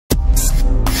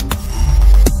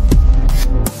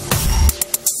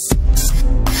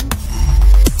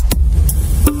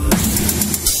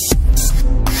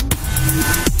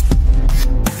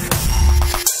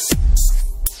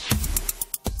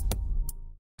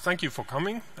Thank you for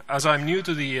coming. As I'm new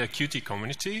to the Qt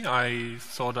community, I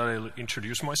thought I'll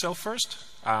introduce myself first.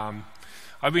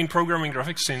 I've been programming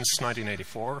graphics since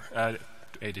 1984,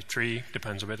 83,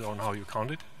 depends a bit on how you count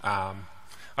it.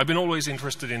 I've been always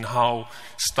interested in how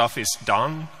stuff is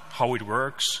done, how it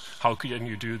works, how can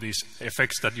you do these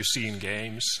effects that you see in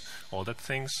games, all that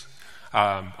things.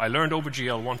 I learned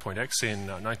WebGL 1.x in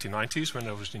 1990s when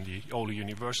I was in the old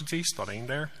university studying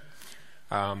there.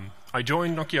 I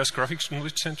joined Nokia's Graphics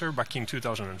Knowledge Center back in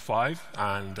 2005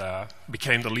 and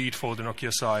became the lead for the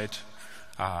Nokia side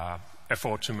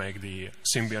effort to make the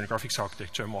Symbian graphics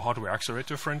architecture more hardware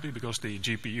accelerator friendly, because the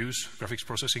GPUs, graphics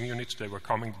processing units, they were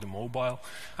coming to the mobile,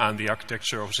 and the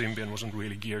architecture of Symbian wasn't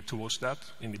really geared towards that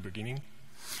in the beginning.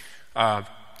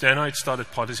 Then I started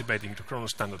participating to kernel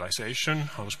standardization.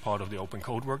 I was part of the open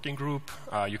code working group.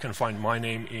 You can find my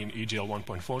name in EGL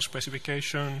 1.4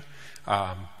 specification.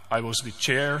 I was the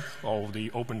chair of the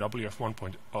OpenWF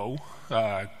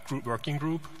 1.0 working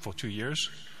group for 2 years.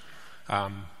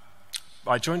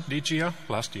 I joined DGA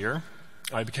last year.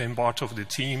 I became part of the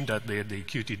team that did the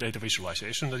Qt data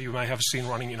visualization that you may have seen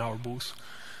running in our booth.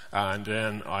 And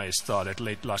then I started,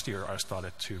 late last year, I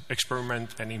started to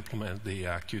experiment and implement the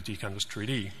Qt Canvas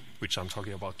 3D, which I'm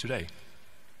talking about today.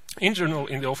 In general,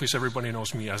 in the office, everybody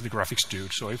knows me as the graphics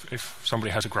dude. So if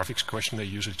somebody has a graphics question, they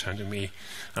usually turn to me,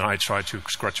 and I try to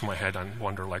scratch my head and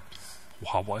wonder, like,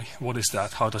 what is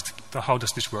that? How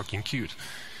does this work in Qt?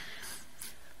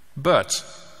 But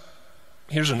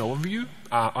here's an overview.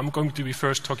 I'm going to be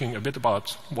first talking a bit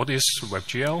about what is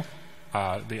WebGL,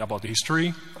 about the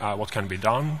history, what can be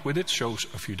done with it, shows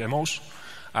a few demos.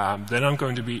 Then I'm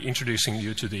going to be introducing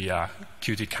you to the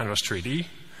Qt Canvas 3D,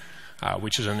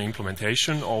 which is an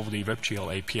implementation of the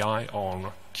WebGL API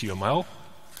on QML,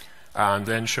 and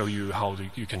then show you how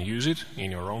you can use it in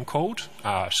your own code.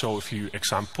 Show a few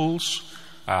examples,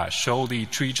 show the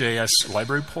 3JS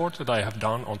library port that I have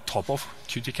done on top of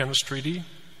Qt Canvas 3D,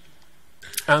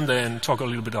 and then talk a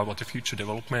little bit about the future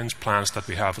developments, plans that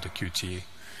we have for the Qt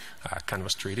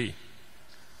Canvas 3D.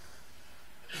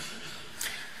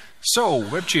 So,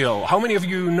 WebGL. How many of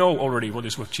you know already what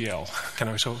is WebGL? Can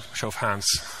I show of hands?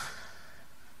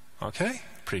 Okay,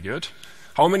 pretty good.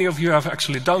 How many of you have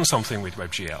actually done something with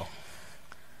WebGL?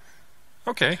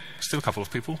 Okay, still a couple of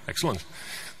people. Excellent.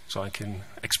 So I can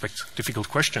expect difficult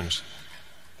questions.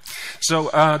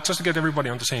 So, just to get everybody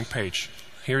on the same page,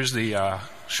 here's the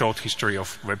short history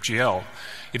of WebGL.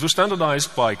 It was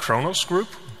standardized by Kronos Group,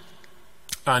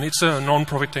 and it's a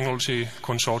non-profit technology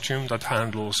consortium that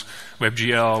handles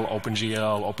WebGL,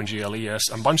 OpenGL, OpenGL-ES,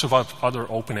 and a bunch of other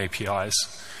open APIs.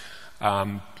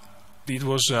 It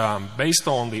was based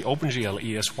on the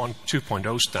OpenGL-ES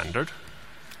 2.0 standard,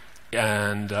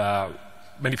 and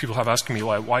many people have asked me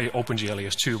why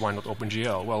OpenGL-ES 2, why not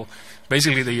OpenGL? Well,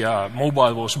 basically the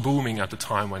mobile was booming at the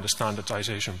time when the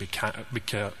standardization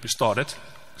started,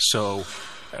 so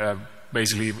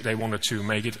basically they wanted to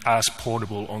make it as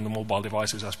portable on the mobile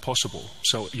devices as possible.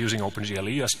 So using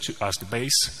OpenGL-ES as the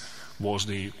base was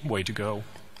the way to go.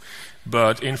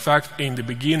 But in fact, in the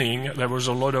beginning, there was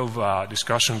a lot of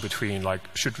discussion between, like,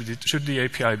 should the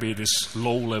API be this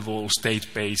low-level,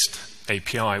 state-based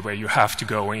API where you have to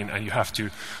go in and you have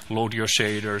to load your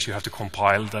shaders, you have to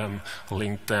compile them,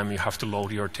 link them, you have to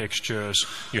load your textures,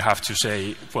 you have to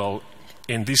say, well,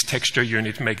 in this texture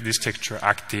unit, make this texture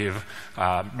active,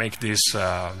 make this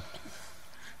shader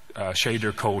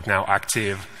code now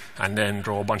active, and then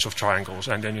draw a bunch of triangles,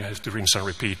 and then you have to rinse and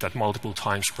repeat that multiple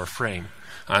times per frame.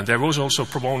 And there was also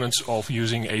proponents of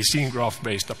using a scene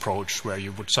graph-based approach where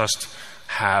you would just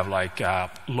have, like,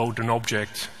 load an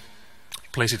object,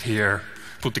 place it here,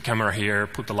 put the camera here,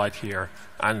 put the light here,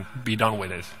 and be done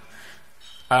with it.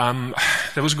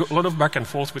 There was a lot of back and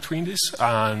forth between this,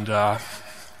 and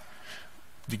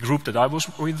the group that I was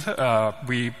with,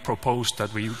 we proposed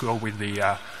that we go with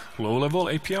the low-level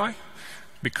API,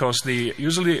 because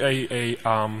usually a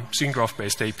scene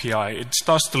graph-based API, it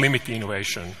starts to limit the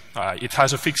innovation. It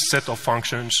has a fixed set of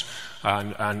functions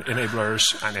and enablers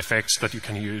and effects that you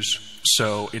can use,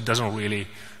 so it doesn't really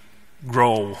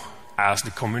grow as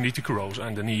the community grows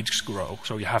and the needs grow.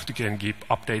 So you have to keep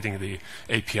updating the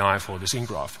API for the scene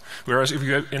graph. Whereas if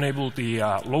you enable the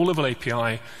low-level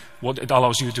API, what it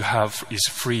allows you to have is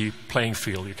free playing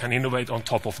field. You can innovate on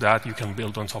top of that, you can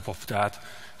build on top of that,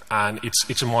 and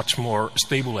it's a much more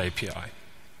stable API.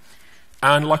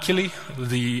 And luckily,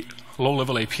 the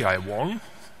low-level API won,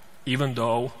 even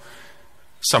though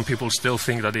some people still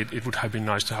think that it would have been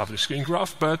nice to have the screen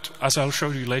graph, but as I'll show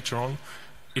you later on,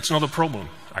 it's not a problem,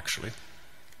 actually.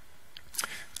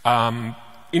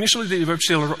 Initially, the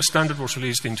WebGL standard was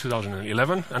released in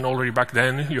 2011, and already back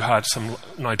then you had some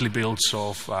nightly builds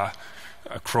of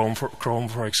Chrome,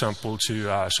 for example,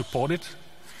 to support it.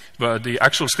 But the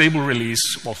actual stable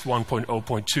release of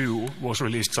 1.0.2 was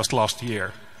released just last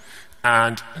year.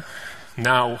 And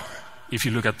now, if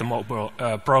you look at the mobile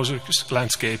browser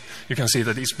landscape, you can see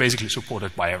that it's basically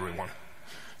supported by everyone.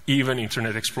 Even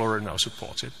Internet Explorer now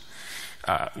supports it.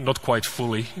 Not quite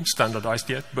fully standardized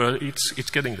yet, but it's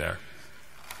getting there.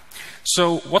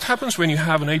 So what happens when you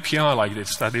have an API like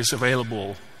this that is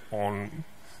available on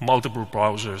multiple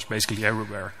browsers, basically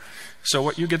everywhere? So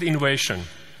what you get innovation.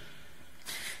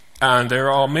 And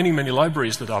there are many, many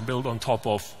libraries that are built on top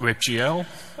of WebGL.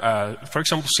 For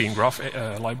example, scene graph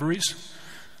libraries.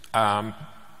 I'm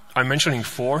mentioning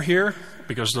 4 here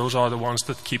because those are the ones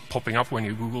that keep popping up when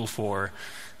you Google for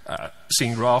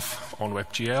scene graph on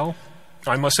WebGL.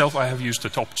 I myself, I have used the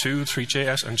top 2,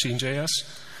 3JS and Scene.js.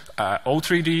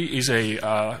 O3D is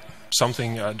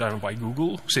something done by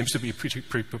Google. Seems to be pretty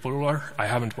popular. I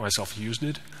haven't myself used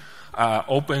it.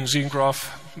 Open Scene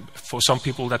Graph, for some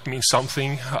people that means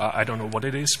something. I don't know what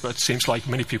it is, but it seems like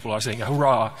many people are saying,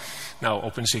 hurrah, now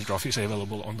Open Scene Graph is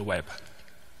available on the web.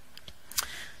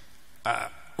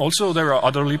 Also, there are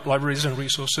other libraries and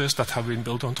resources that have been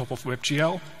built on top of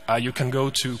WebGL. You can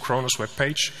go to Chrono's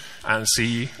webpage and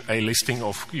see a listing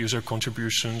of user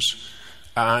contributions.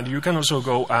 And you can also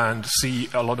go and see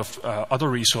a lot of other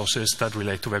resources that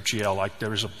relate to WebGL, like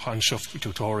there is a bunch of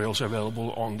tutorials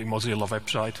available on the Mozilla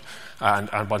website and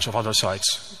a bunch of other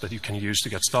sites that you can use to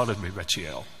get started with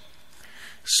WebGL.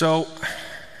 So,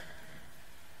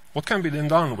 what can be then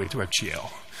done with WebGL?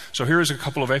 So here is a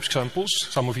couple of examples.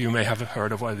 Some of you may have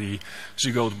heard of the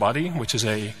Zygote Body, which is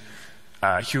a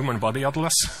human body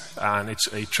atlas, and it's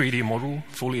a 3D model,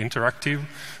 fully interactive,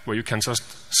 where you can just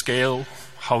scale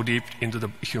how deep into the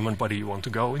human body you want to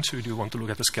go into. Do you want to look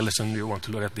at the skeleton? Do you want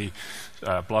to look at the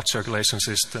blood circulation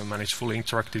system? And it's fully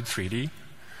interactive 3D.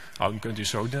 I'm going to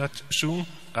show that soon.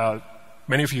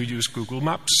 Many of you use Google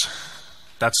Maps.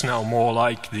 That's now more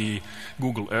like the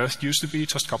Google Earth used to be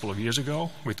just a couple of years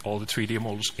ago, with all the 3D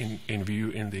models in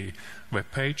view in the web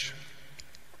page.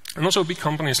 And also big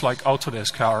companies like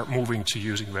Autodesk are moving to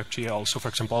using WebGL. So for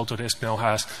example, Autodesk now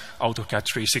has AutoCAD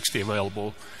 360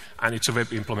 available, and it's a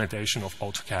web implementation of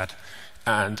AutoCAD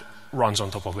and runs on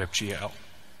top of WebGL.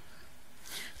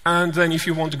 And then if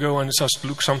you want to go and just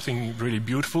look something really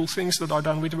beautiful things that are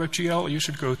done with WebGL, you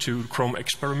should go to Chrome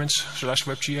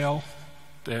Experiments/WebGL.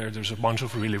 There's a bunch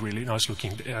of really, really nice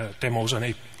looking demos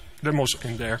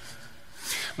in there.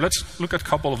 Let's look at a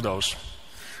couple of those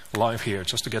live here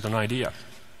just to get an idea.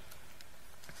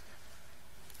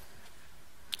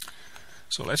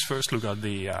 So let's first look at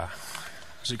the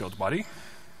Zygote Body.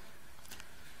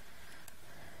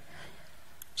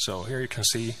 So here you can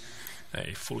see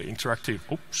a fully interactive,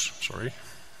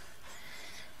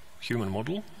 human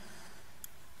model.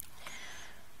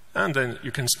 And then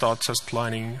you can start just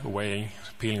lining away,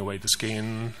 peeling away the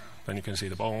skin. Then you can see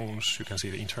the bones, you can see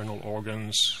the internal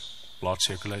organs, blood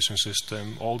circulation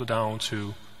system, all the down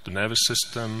to the nervous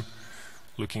system,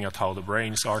 looking at how the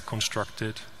brains are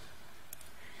constructed.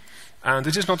 And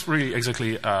this is not really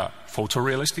exactly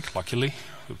photorealistic, luckily.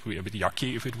 It would be a bit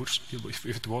yucky if it was.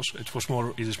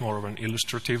 It is more of an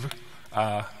illustrative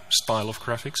style of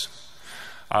graphics.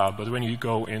 But when you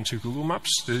go into Google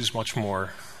Maps, this is much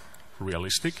more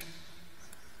realistic.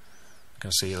 You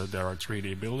can see that there are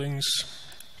 3D buildings.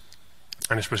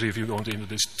 And especially if you go into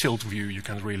this tilt view, you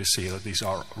can really see that these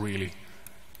are really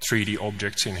 3D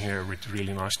objects in here with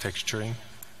really nice texturing.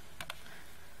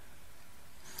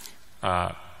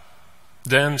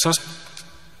 Then just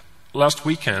last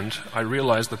weekend, I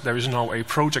realized that there is now a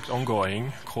project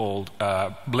ongoing called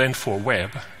Blend for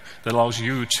Web that allows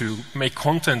you to make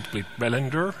content with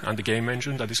Blender and the game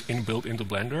engine that is inbuilt into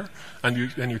Blender, and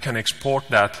you can export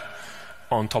that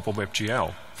on top of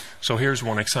WebGL. So here's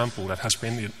one example that has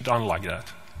been done like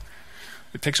that.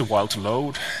 It takes a while to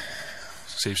load.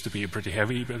 Seems to be pretty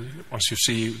heavy, but once you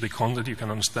see the content, you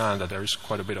can understand that there is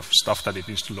quite a bit of stuff that it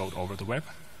needs to load over the web.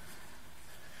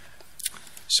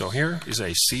 So here is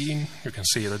a scene. You can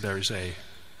see that there is a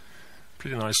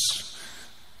pretty nice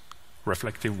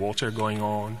reflective water going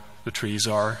on. The trees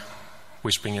are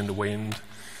whispering in the wind.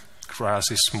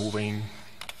 Grass is moving.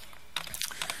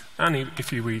 And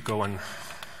if we go and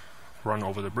run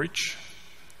over the bridge,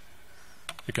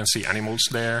 you can see animals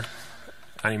there,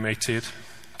 animated,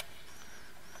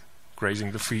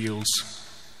 grazing the fields.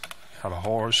 You have a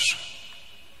horse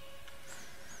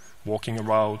walking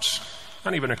around,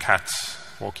 and even a cat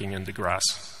walking in the grass.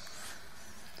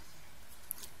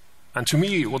 And to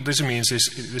me, what this means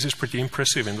is this is pretty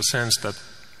impressive in the sense that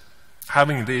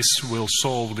having this will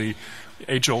solve the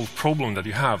age-old problem that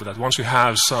you have, that once you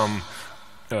have some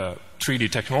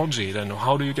 3D technology, then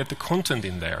how do you get the content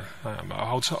in there?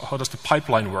 How does the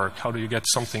pipeline work? How do you get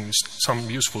some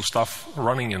useful stuff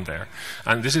running in there?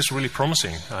 And this is really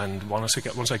promising. And once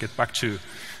I get back to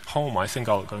home, I think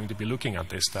I'm going to be looking at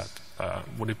this, that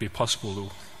would it be possible to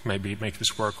maybe make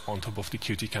this work on top of the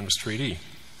Qt Canvas 3D?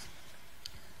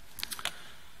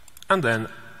 And then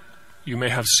you may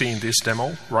have seen this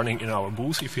demo running in our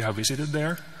booth if you have visited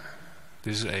there.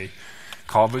 This is a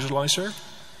car visualizer.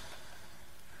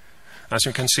 As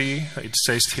you can see, it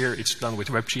says here it's done with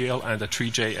WebGL and a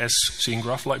 3JS scene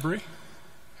graph library.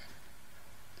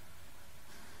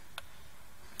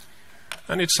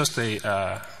 And it's just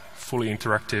a fully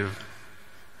interactive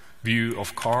view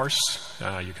of cars.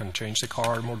 You can change the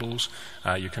car models.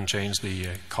 You can change the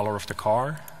color of the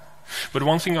car. But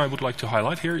one thing I would like to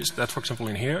highlight here is that, for example,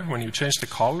 in here, when you change the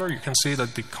color, you can see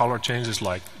that the color changes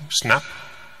like snap,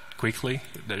 quickly.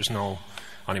 There's no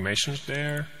animations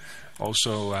there.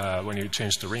 Also, when you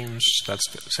change the rims, that's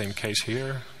the same case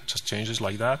here. It just changes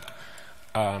like that.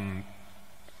 And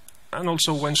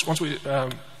also, once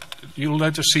you'll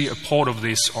later see a port of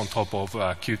this on top of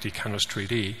Qt Canvas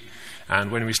 3D. And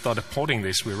when we started porting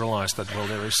this, we realized that, well,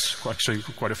 there is actually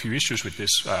quite a few issues with this.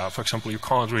 For example, you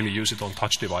can't really use it on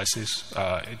touch devices.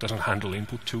 It doesn't handle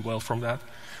input too well from that.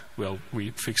 Well,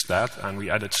 we fixed that, and we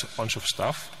added a bunch of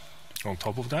stuff on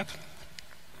top of that.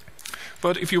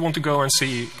 But if you want to go and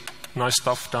see nice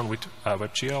stuff done with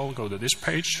WebGL, go to this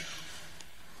page.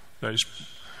 There's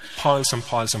piles and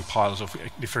piles and piles of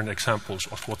different examples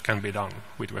of what can be done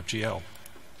with WebGL.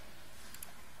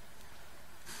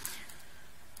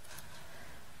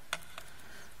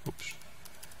 Oops.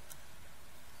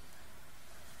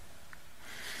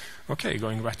 Okay,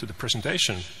 going back to the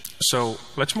presentation. So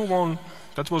let's move on.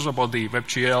 That was about the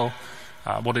WebGL,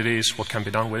 what it is, what can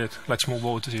be done with it. Let's move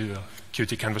over to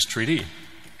Qt Canvas 3D.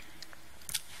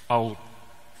 I'll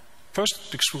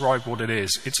first describe what it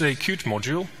is. It's a Qt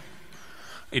module.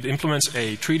 It implements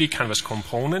a 3D canvas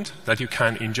component that you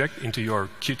can inject into your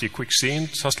Qt Quick scene,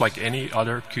 just like any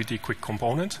other Qt Quick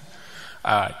component.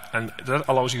 And that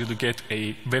allows you to get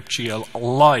a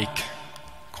WebGL-like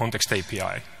context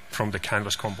API from the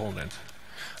canvas component.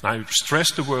 And I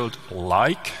stress the word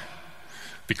like,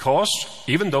 because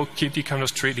even though Qt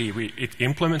Canvas 3D, it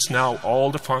implements now all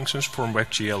the functions from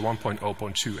WebGL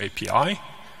 1.0.2 API,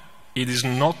 it is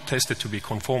not tested to be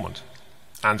conformant.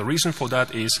 And the reason for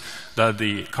that is that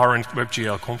the current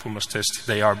WebGL conformance tests,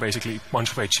 they are basically a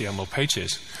bunch of HTML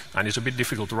pages, and it's a bit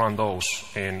difficult to run those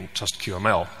in just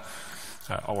QML.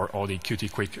 Or the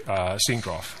Qt Quick scene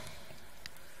graph.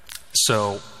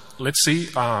 So let's see,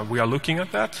 we are looking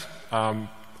at that,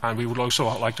 and we would also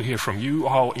like to hear from you.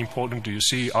 How important do you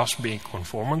see us being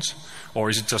conformant, or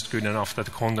is it just good enough that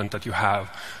the content that you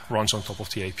have runs on top of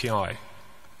the API?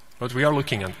 But we are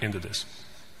looking into this.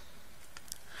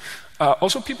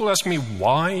 Also, people ask me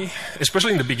why,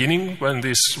 especially in the beginning when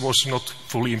this was not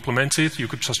fully implemented, you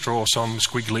could just draw some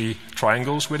squiggly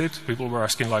triangles with it. People were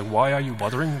asking, like, why are you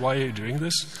bothering? Why are you doing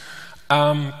this?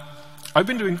 I've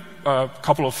been doing a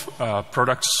couple of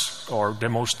products or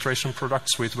demonstration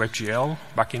products with WebGL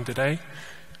back in the day,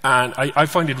 and I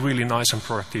find it really nice and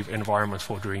productive environment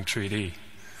for doing 3D.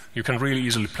 You can really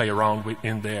easily play around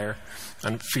in there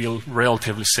and feel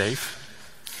relatively safe.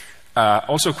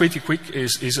 Also, Qt Quick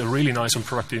is a really nice and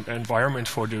productive environment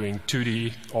for doing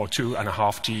 2D or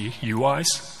 2.5D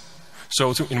UIs.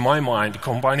 So in my mind,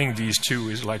 combining these two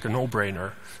is like a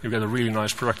no-brainer. You get a really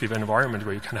nice productive environment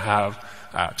where you can have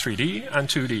 3D and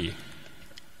 2D.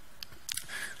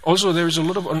 Also, there is a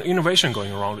lot of innovation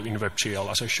going around in WebGL,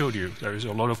 as I showed you. There is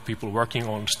a lot of people working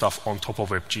on stuff on top of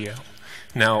WebGL.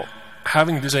 Now,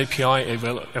 having this API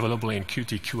available in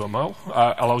Qt QML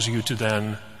allows you to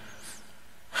then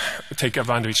take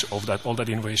advantage of that, all that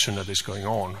innovation that is going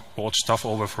on, brought stuff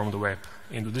over from the web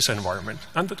into this environment,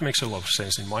 and that makes a lot of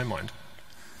sense in my mind.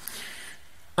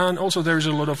 And also there is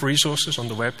a lot of resources on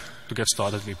the web to get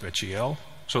started with WebGL,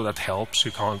 so that helps.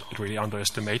 You can't really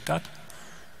underestimate that.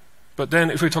 But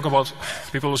then if we talk about,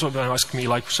 people also ask me,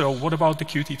 like, so what about the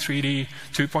Qt 3D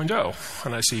 2.0?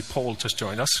 And I see Paul just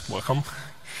joined us. Welcome.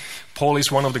 Paul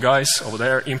is one of the guys over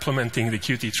there implementing the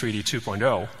Qt 3D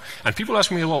 2.0. And people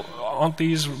ask me, well, aren't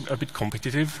these a bit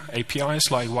competitive APIs?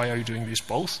 Like, why are you doing these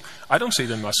both? I don't see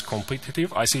them as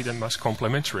competitive. I see them as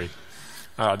complementary.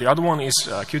 The other one is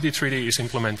Qt 3D is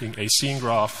implementing a scene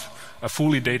graph, a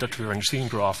fully data-driven scene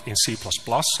graph in C++,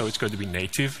 so it's going to be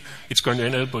native. It's going to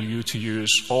enable you to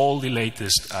use all the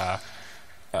latest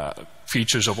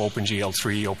features of OpenGL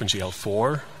 3, OpenGL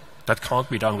 4. That can't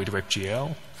be done with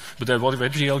WebGL. But then what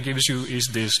WebGL gives you is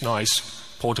this nice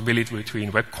portability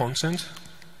between web content,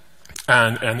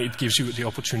 and it gives you the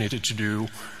opportunity to do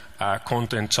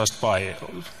content just by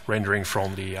rendering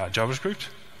from the JavaScript.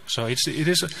 So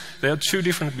there are two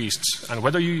different beasts, and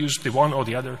whether you use the one or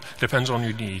the other depends on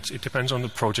your needs. It depends on the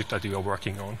project that you are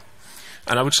working on.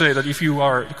 And I would say that if you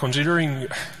are considering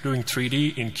doing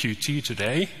 3D in Qt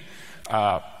today,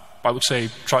 I would say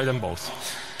try them both.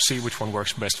 See which one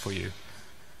works best for you.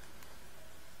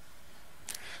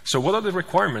 So what are the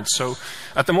requirements? So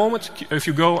at the moment, if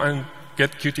you go and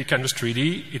get Qt Canvas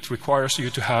 3D, it requires you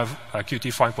to have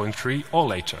Qt 5.3 or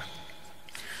later.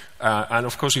 And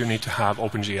of course, you need to have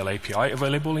OpenGL API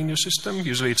available in your system.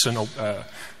 Usually it's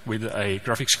with a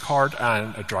graphics card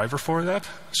and a driver for that.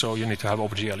 So you need to have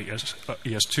OpenGL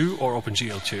ES2 or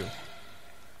OpenGL 2.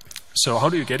 So how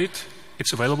do you get it?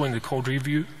 It's available in the code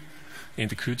review in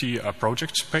the Qt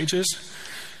projects pages.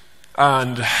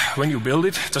 And when you build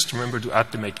it, just remember to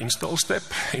add the make install step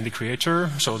in the creator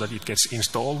so that it gets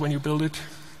installed when you build it.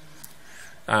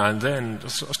 And then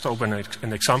just open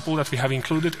an example that we have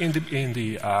included in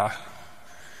the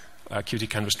Qt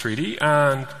Canvas 3D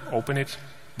and open it,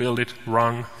 build it,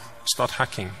 run, start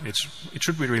hacking. It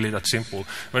should be really that simple.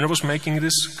 When I was making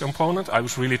this component, I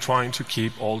was really trying to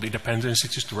keep all the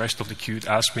dependencies, the rest of the Qt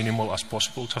as minimal as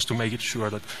possible, just to make it sure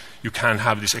that you can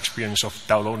have this experience of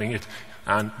downloading it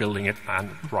and building it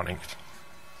and running it.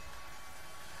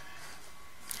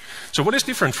 So what is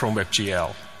different from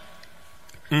WebGL?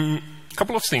 A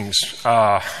couple of things.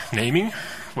 Naming.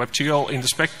 WebGL in the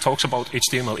spec talks about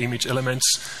HTML image elements,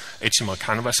 HTML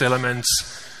canvas elements.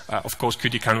 Of course,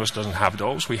 Qt Canvas doesn't have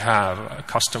those. We have a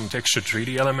custom texture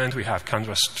 3D element. We have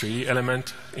canvas 3D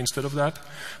element instead of that.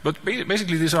 But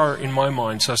basically, these are, in my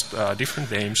mind, just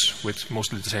different names with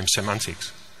mostly the same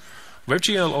semantics.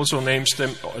 WebGL also names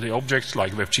them the objects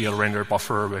like WebGL render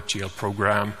buffer, WebGL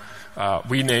program.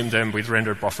 We name them with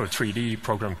render buffer 3D,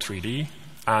 program 3D.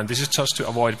 And this is just to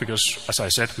avoid, because, as I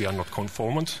said, we are not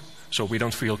conformant, so we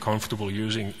don't feel comfortable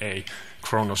using a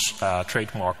Kronos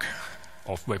trademark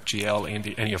of WebGL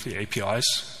in any of the APIs,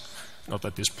 not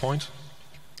at this point.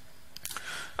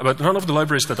 But none of the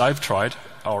libraries that I've tried,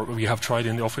 or we have tried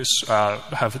in the office,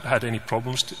 have had any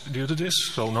problems due to this,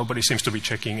 so nobody seems to be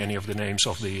checking any of the names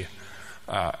of the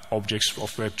objects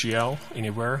of WebGL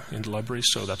anywhere in the libraries,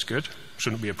 so that's good.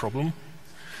 Shouldn't be a problem.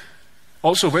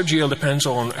 Also, WebGL depends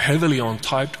heavily on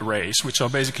typed arrays, which are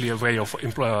basically a way of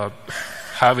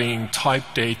having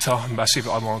typed data, massive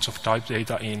amounts of typed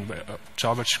data in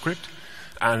JavaScript,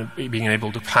 and being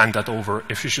able to hand that over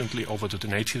efficiently over to the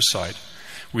native side.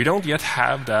 We don't yet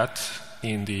have that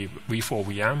in the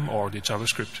V4VM or the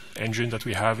JavaScript engine that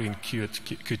we have in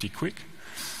Qt Quick.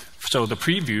 So the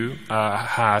preview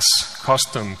has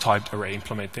custom typed array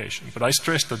implementation. But I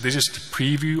stress that this is the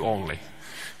preview only.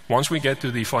 Once we get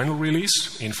to the final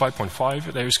release in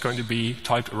 5.5, there is going to be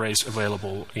typed arrays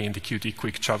available in the Qt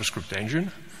Quick JavaScript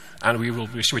engine, and we will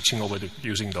be switching over to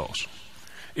using those.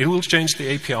 It will change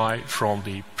the API from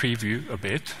the preview a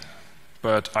bit,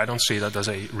 but I don't see that as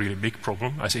a really big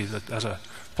problem. I see that as a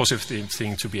positive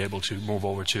thing to be able to move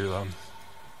over to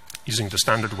using the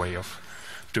standard way of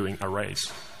doing arrays.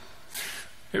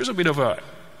 Here's a bit of an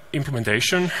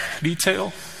implementation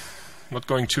detail. Not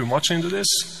going too much into this.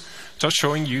 Just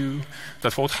showing you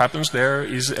that what happens there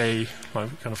is a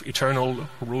kind of eternal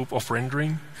loop of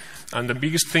rendering. And the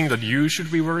biggest thing that you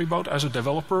should be worried about as a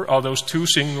developer are those two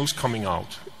signals coming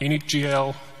out.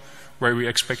 initGL, where we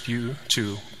expect you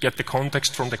to get the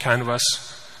context from the canvas,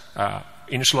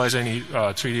 initialize any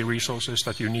 3D resources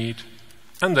that you need,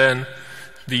 and then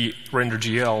the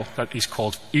renderGL that is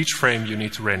called each frame you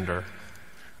need to render.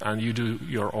 And you do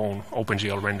your own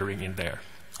OpenGL rendering in there.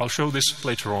 I'll show this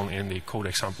later on in the code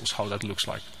examples, how that looks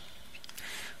like.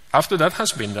 After that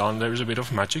has been done, there is a bit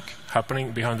of magic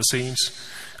happening behind the scenes.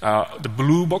 The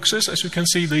blue boxes, as you can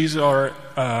see, these are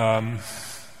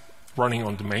running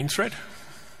on the main thread.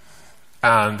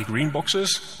 And the green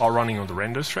boxes are running on the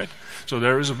render thread. So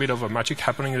there is a bit of a magic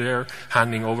happening there,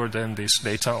 handing over then this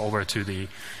data over to the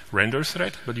render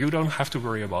thread. But you don't have to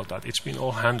worry about that. It's been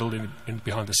all handled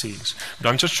behind the scenes. But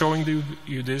I'm just showing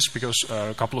you this because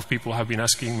a couple of people have been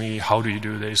asking me, how do you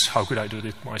do this? How could I do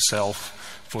it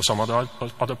myself for some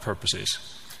other purposes?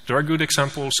 There are good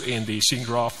examples in the scene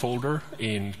graph folder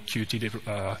in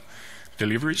Qt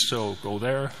deliveries. So go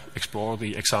there, explore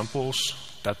the examples.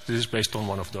 This is based on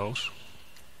one of those.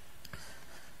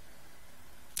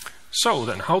 So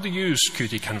then, how to use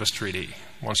Qt Canvas 3D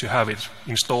once you have it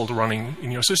installed running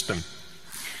in your system?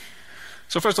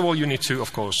 So first of all, you need to,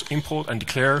 of course, import and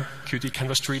declare Qt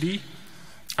Canvas 3D.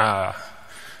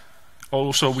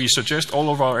 Also, we suggest all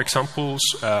of our examples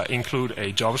include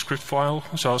a JavaScript file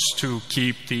just to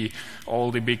keep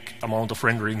all the big amount of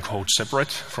rendering code separate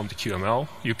from the QML.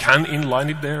 You can inline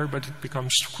it there, but it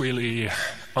becomes really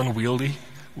unwieldy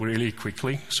really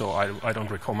quickly, so I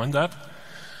don't recommend that.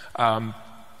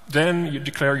 Then you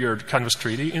declare your Canvas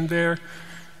 3D in there.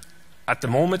 At the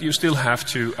moment, you still have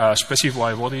to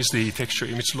specify what is the texture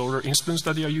image loader instance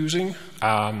that you're using.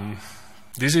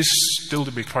 This is still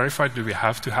to be clarified. Do we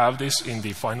have to have this in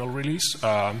the final release?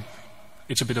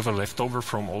 It's a bit of a leftover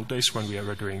from old days when we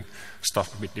were doing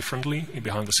stuff a bit differently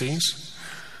behind the scenes.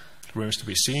 It remains to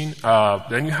be seen.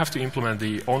 Then you have to implement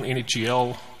the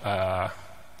onInitGL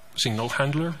signal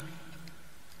handler.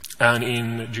 And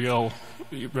in GL,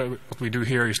 what we do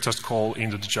here is just call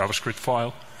into the JavaScript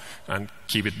file and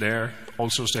keep it there.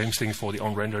 Also, same thing for the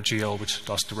onRenderGL, which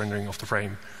does the rendering of the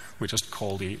frame. We just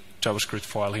call the JavaScript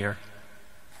file here.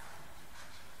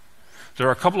 There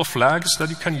are a couple of flags that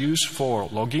you can use for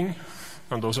logging,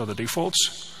 and those are the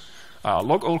defaults.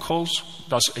 Log all calls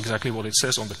does exactly what it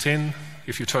says on the tin.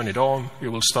 If you turn it on,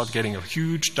 you will start getting a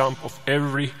huge dump of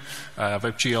every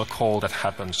WebGL call that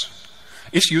happens.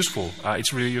 It's useful.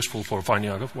 It's really useful for finding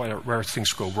out where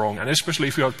things go wrong, and especially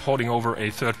if you are porting over a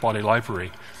third-party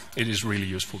library, it is a really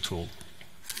useful tool.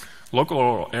 Log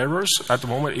all errors, at the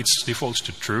moment, it defaults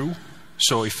to true.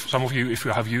 So if some of you, if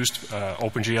you have used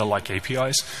OpenGL-like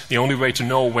APIs, the only way to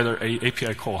know whether an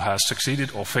API call has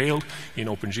succeeded or failed in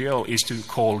OpenGL is to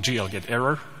call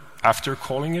GL-get-error after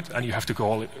calling it, and you have to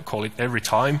call it every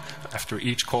time after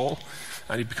each call,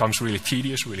 and it becomes really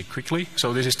tedious really quickly.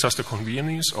 So this is just a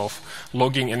convenience of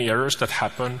logging any errors that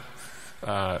happen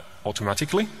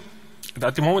automatically.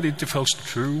 At the moment, it defaults to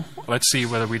true. Let's see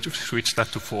whether we switch that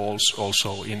to false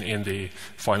also in the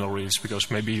final release, because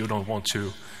maybe you don't want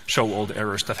to show all the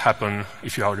errors that happen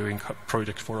if you are doing a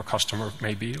project for a customer,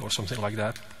 maybe, or something like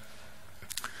that.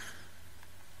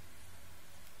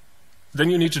 Then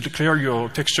you need to declare your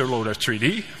texture loader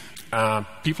 3D.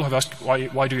 People have asked,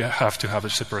 why do you have to have a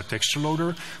separate texture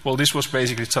loader? Well, this was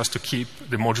basically just to keep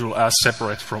the module as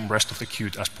separate from the rest of the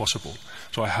Qt as possible.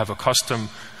 So I have a custom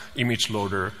image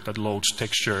loader that loads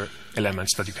texture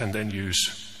elements that you can then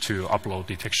use to upload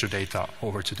the texture data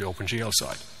over to the OpenGL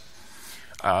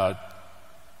side.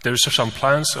 There's some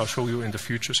plans I'll show you in the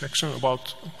future section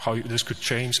about how this could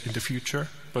change in the future,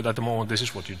 but at the moment this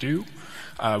is what you do.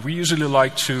 We usually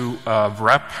like to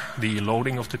wrap the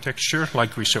loading of the texture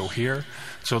like we show here,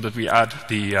 so that we add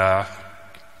the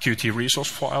Qt resource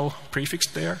file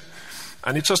prefixed there.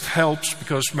 And it just helps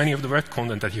because many of the web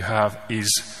content that you have is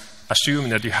assuming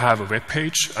that you have a web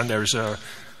page and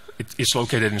it's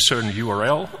located in a certain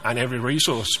URL, and every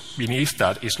resource beneath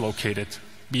that is located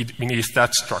beneath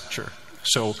that structure.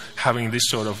 So having this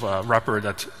sort of wrapper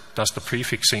that does the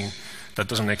prefixing that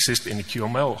doesn't exist in the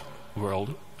QML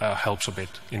world helps a bit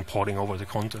in porting over the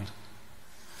content.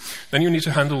 Then you need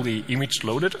to handle the image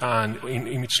loaded and in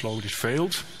image loaded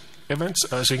failed events,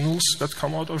 signals that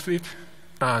come out of it,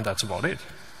 and that's about it.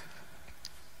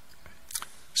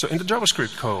 So in the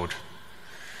JavaScript code,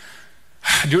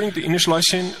 during the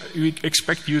initialization, we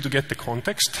expect you to get the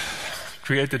context,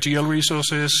 create the GL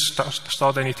resources,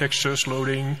 start any textures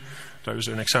loading. There's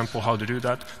an example how to do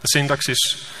that. The syntax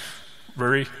is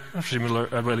very similar.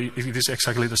 Well, it is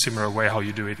exactly the similar way how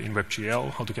you do it in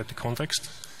WebGL, how to get the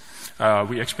context.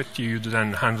 We expect you to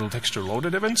then handle texture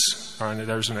loaded events, and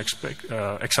there's an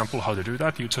example how to do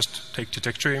that. You just take the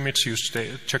texture image, you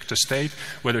check the state,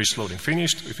 whether it's loading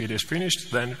finished. If it is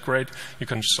finished, then great. You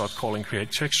can start calling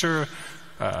create texture,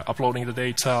 uploading the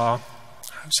data,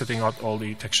 setting out all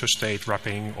the texture state,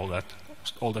 wrapping, all that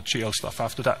GL stuff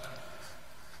after that.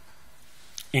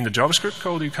 In the JavaScript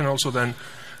code, you can also then,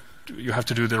 you have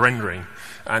to do the rendering.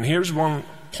 And here's one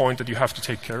point that you have to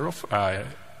take care of.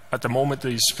 At the moment,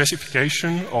 the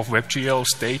specification of WebGL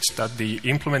states that the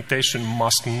implementation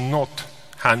must not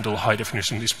handle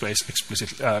high-definition displays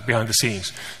explicitly behind the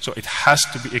scenes. So it has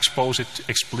to be exposed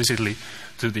explicitly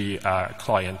to the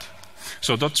client.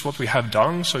 So that's what we have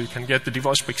done. So you can get the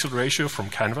device pixel ratio from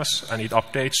Canvas, and it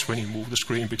updates when you move the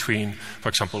screen between, for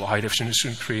example, a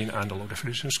high-definition screen and a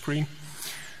low-definition screen.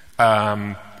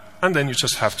 And then you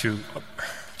just have to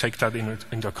take that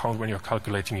into account when you're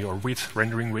calculating your width,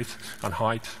 rendering width and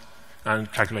height,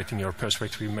 and calculating your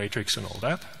perspective matrix and all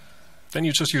that. Then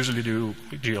you just usually do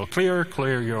GL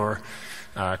clear your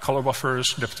color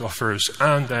buffers, depth buffers,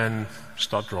 and then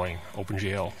start drawing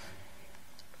OpenGL.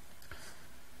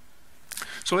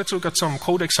 So let's look at some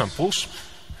code examples.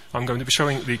 I'm going to be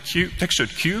showing the textured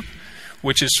cube,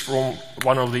 which is from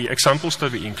one of the examples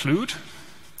that we include.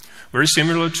 Very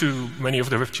similar to many of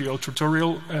the WebGL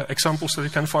tutorial examples that you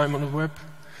can find on the web.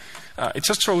 It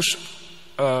just shows,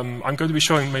 I'm going to be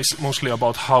showing mostly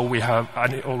about how we have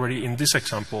already in this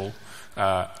example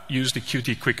used the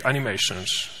Qt quick animations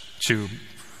to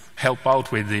help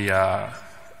out with the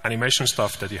animation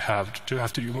stuff that you have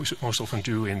to most often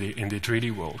do in the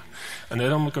 3D world. And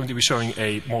then I'm going to be showing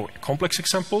a more complex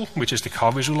example, which is the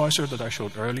car visualizer that I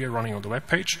showed earlier running on the web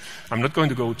page. I'm not going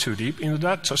to go too deep into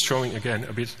that, just showing again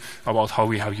a bit about how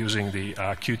we have using the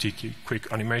Qt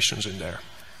quick animations in there.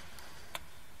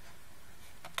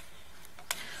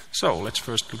 So let's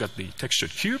first look at the textured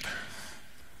cube.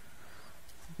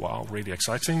 Wow, really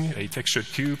exciting. A textured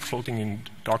cube floating in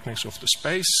darkness of the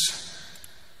space.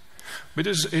 But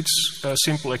it's a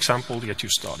simple example to get you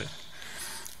started.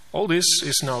 All this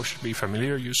is now should be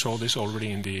familiar. You saw this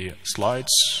already in the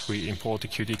slides. We import the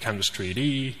Qt Canvas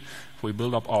 3D. We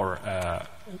build up our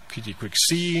Qt Quick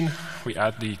scene. We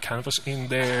add the canvas in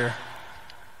there.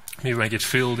 We make it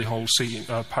fill the whole scene,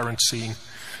 parent scene.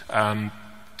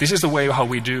 This is the way how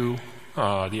we do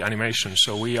the animation.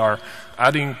 So we are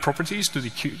adding properties to the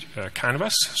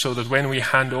canvas so that when we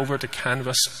hand over the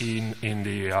canvas in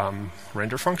the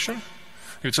render function,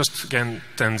 you just again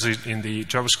then in the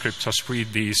JavaScript just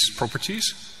read these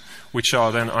properties, which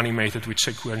are then animated with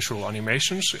sequential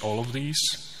animations, all of these,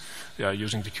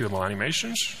 using the QML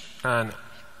animations, and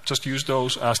just use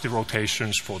those as the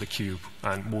rotations for the cube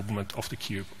and movement of the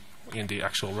cube in the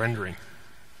actual rendering.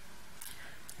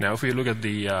 Now if we look at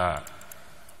the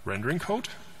rendering code,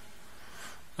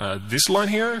 this line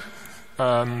here,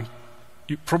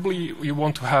 you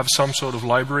want to have some sort of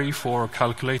library for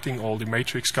calculating all the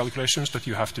matrix calculations that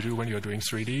you have to do when you're doing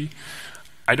 3D.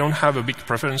 I don't have a big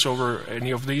preference over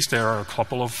any of these. There are a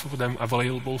couple of them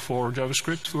available for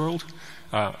JavaScript world.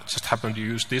 Just happen to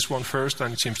use this one first,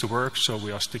 and it seems to work, so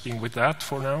we are sticking with that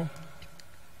for now.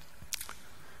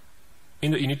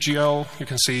 In the init.gl, you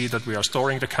can see that we are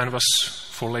storing the canvas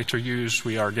for later use.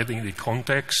 We are getting the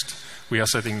context. We are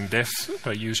setting def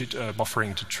usage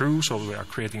buffering to true, so we are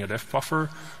creating a def buffer.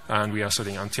 And we are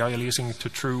setting anti-aliasing to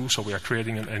true, so we are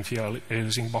creating an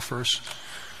anti-aliasing buffers,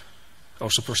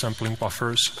 also for sampling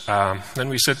buffers. Then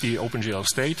we set the OpenGL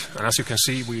state. And as you can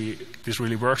see, this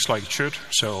really works like it should.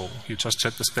 So you just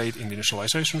set the state in the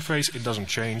initialization phase. It doesn't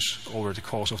change over the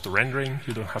course of the rendering.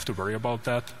 You don't have to worry about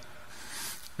that.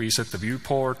 We set the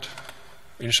viewport,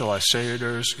 initialize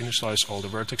shaders, initialize all the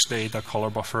vertex data,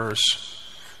 color buffers.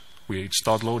 We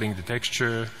start loading the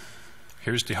texture.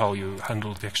 Here's how you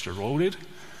handle texture loaded.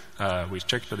 We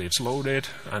check that it's loaded,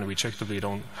 and we check that we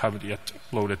haven't yet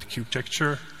loaded the cube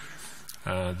texture.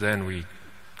 Then we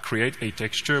create a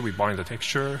texture. We bind the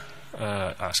texture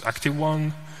as active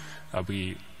one.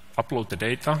 We upload the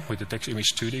data with the text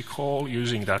image 2D call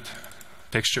using that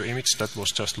texture image that was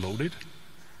just loaded.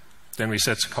 Then we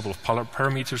set a couple of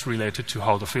parameters related to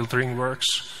how the filtering works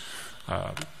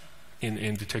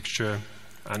in the texture,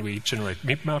 and we generate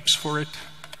MIP maps for it,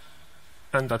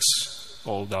 and that's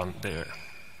all done there.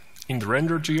 In the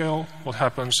render.gl, what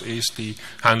happens is the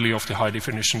handling of the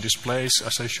high-definition displays,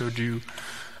 as I showed you,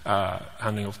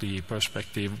 handling of the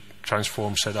perspective,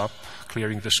 transform setup,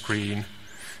 clearing the screen.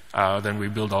 Then we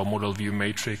build our model view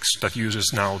matrix that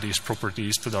uses now these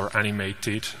properties that are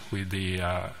animated with the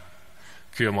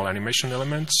QML animation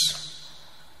elements,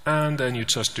 and then you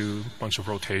just do a bunch of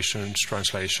rotations,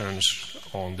 translations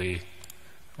on the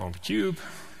cube,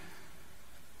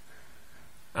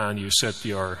 and you set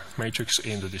your matrix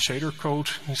into the shader code.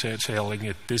 You say telling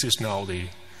it this is now the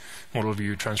model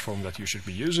view transform that you should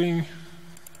be using,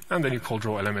 and then you call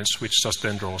draw elements, which just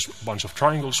then draws a bunch of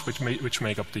triangles which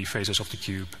make up the faces of the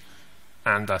cube,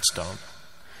 and that's done.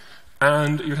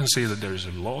 And you can see that there is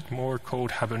a lot more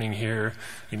code happening here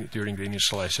during the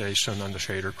initialization, and the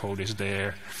shader code is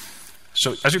there.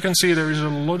 So as you can see, there is a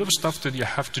lot of stuff that you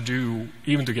have to do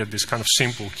even to get this kind of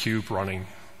simple cube running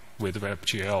with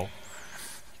WebGL.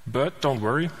 But don't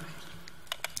worry.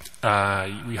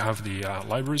 We have the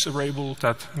libraries available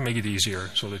that make it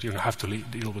easier so that you don't have to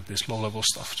deal with this low-level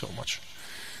stuff so much.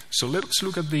 So let's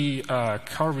look at the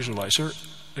car visualizer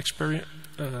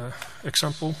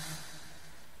example.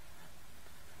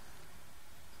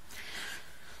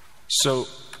 So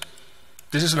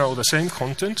this is now the same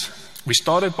content. We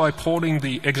started by porting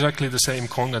exactly the same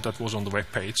content that was on the web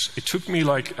page. It took me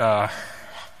like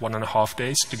 1.5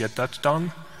 days to get that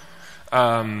done.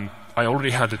 I already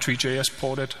had the 3JS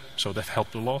ported, so that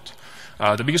helped a lot.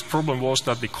 The biggest problem was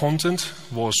that the content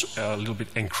was a little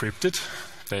bit encrypted.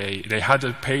 They had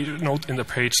a note in the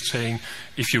page saying,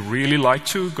 if you really like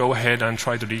to, go ahead and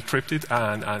try to decrypt it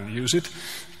and use it.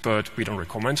 But we don't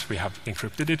recommend. We have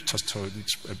encrypted it, just so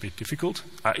it's a bit difficult.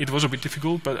 It was a bit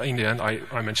difficult, but in the end, I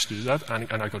managed to do that,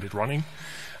 and I got it running.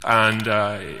 And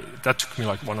that took me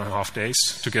like 1.5 days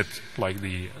to get like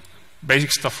the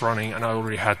basic stuff running, and I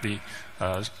already had the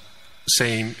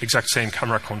exact same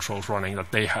camera controls running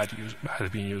that they had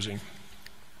been using.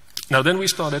 Now then we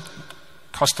started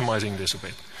customizing this a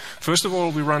bit. First of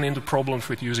all, we ran into problems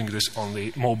with using this on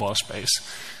the mobile space.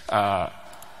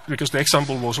 Because the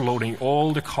example was loading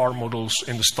all the car models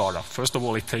in the startup. First of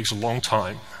all, it takes a long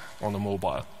time on the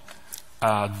mobile.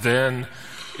 Then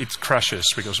it crashes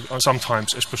because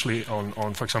sometimes, especially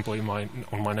on for example,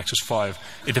 on my Nexus 5,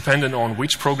 it depended on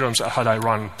which programs had I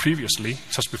run previously,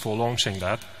 just before launching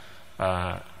that,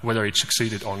 whether it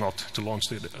succeeded or not to launch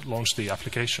the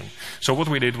application. So what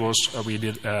we did was we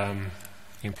did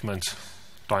implement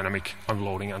dynamic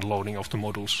unloading and loading of the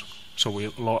models. So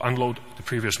we unload the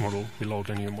previous model, we load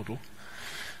a new model.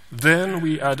 Then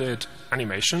we added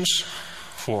animations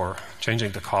for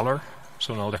changing the color.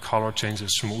 So now the color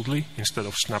changes smoothly instead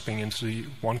of snapping into the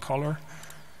one color.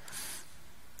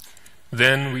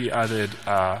 Then we added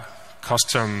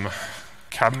custom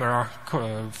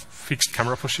fixed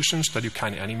camera positions that you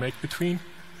can animate between.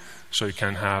 So you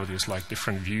can have these like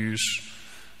different views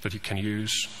that you can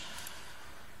use,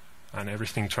 and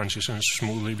everything transitions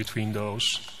smoothly between those.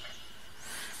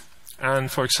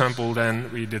 And for example, then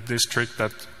we did this trick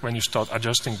that when you start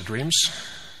adjusting the rims,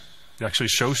 it actually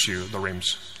shows you the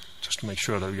rims, just to make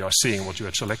sure that you are seeing what you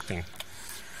are selecting.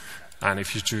 And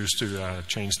if you choose to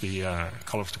change the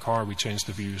color of the car, we change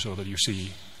the view so that you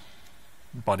see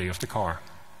the body of the car.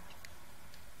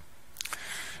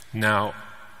 Now,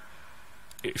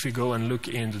 if you go and look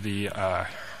into the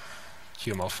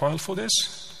QML file for this,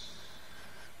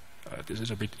 this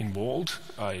is a bit involved.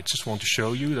 I just want to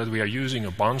show you that we are using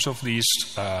a bunch of these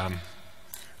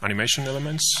animation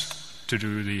elements to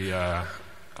do the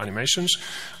animations.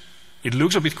 It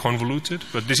looks a bit convoluted,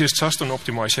 but this is just an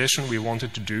optimization we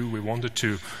wanted to do. We wanted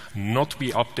to not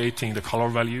be updating the color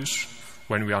values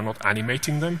when we are not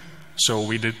animating them. So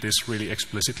we did this really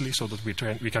explicitly so that we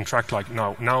can track like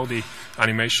now the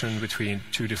animation between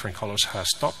two different colors has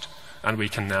stopped, and we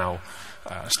can now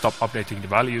stop updating the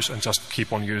values and just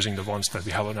keep on using the ones that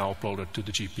we have now uploaded to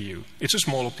the GPU. It's a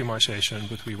small optimization,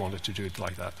 but we wanted to do it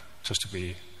like that, just to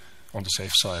be on the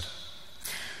safe side.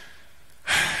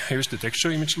 Here's the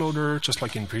texture image loader, just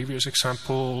like in previous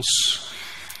examples.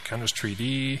 Canvas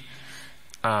 3D.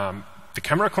 The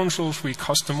camera controls we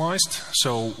customized.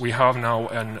 So we have now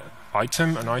an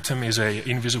item. An item is an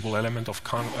invisible element of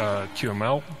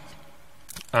QML.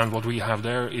 And what we have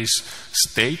there is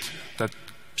state that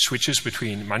switches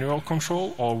between manual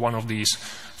control or one of these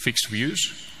fixed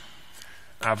views.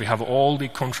 We have all the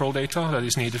control data that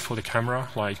is needed for the camera,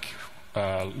 like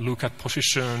look at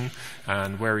position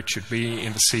and where it should be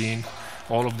in the scene.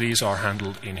 All of these are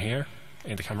handled in here,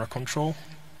 in the camera control.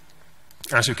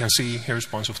 As you can see, here's a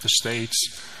bunch of the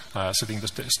states, setting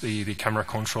the camera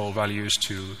control values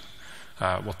to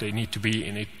what they need to be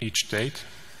in each state.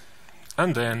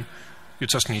 And then you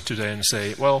just need to then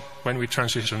say, well, when we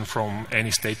transition from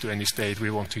any state to any state, we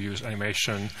want to use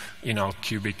animation in our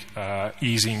cubic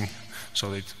easing so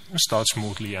that it starts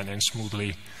smoothly and ends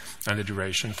smoothly, and the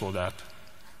duration for that.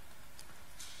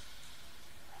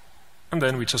 And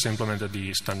then we just implemented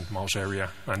the standard mouse area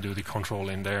and do the control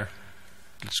in there.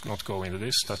 Let's not go into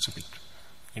this, that's a bit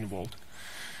involved.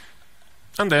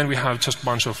 And then we have just a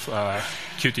bunch of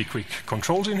Qt Quick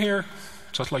controls in here,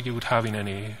 just like you would have in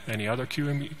any other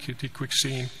Qt Quick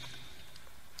scene.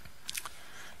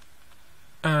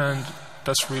 And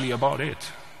that's really about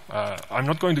it. I'm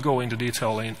not going to go into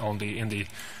detail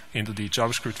into the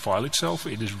JavaScript file itself.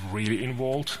 It is really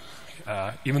involved.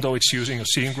 Even though it's using a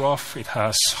scene graph, it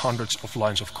has hundreds of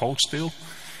lines of code still.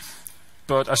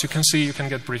 But as you can see, you can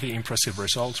get pretty impressive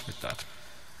results with that.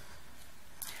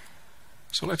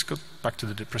 So let's go back to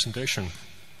the presentation.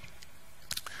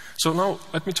 So now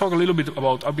let me talk a little bit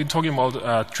about, I've been talking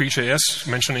about Tree.js,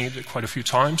 mentioning it quite a few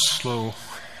times. So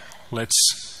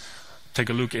let's take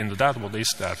a look into that. What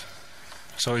is that?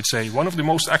 So it's one of the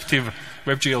most active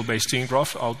WebGL-based scene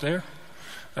graphs out there.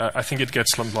 I think it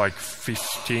gets like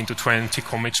 15 to 20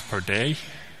 commits per day.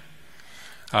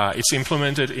 It's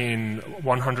implemented in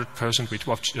 100% with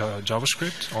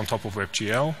JavaScript on top of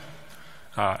WebGL.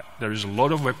 There is a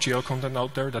lot of WebGL content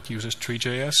out there that uses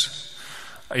Tree.js.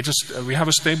 We have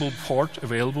a stable port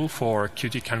available for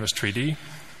Qt Canvas 3D.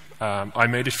 I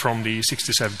made it from the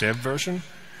 67 dev version.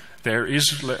 There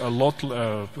is a lot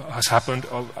has happened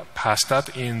past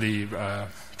that in the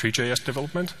Tree.js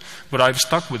development, but I've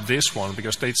stuck with this one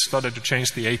because they started to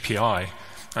change the API,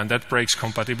 and that breaks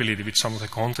compatibility with some of the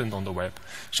content on the web.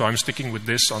 So I'm sticking with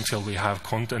this until we have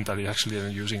content that is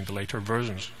actually using the later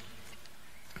versions.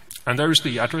 And there is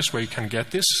the address where you can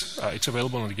get this. It's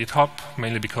available on the GitHub,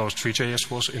 mainly because 3JS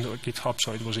was in the GitHub,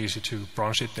 so it was easy to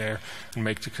branch it there and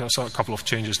make a couple of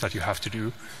changes that you have to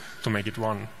do to make it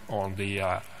run on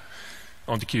the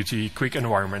Qt Quick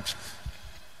environment.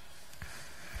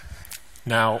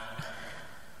 Now,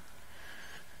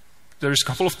 there is a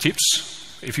couple of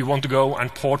tips if you want to go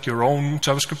and port your own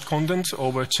JavaScript content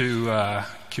over to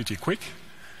Qt Quick.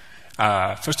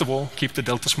 First of all, keep the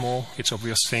delta small. It's an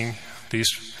obvious thing.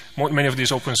 Many of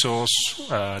these open source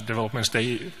developments,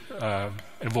 they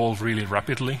evolve really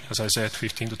rapidly. As I said,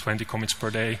 15 to 20 commits per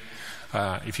day.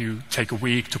 If you take a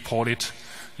week to port it,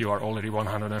 you are already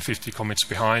 150 commits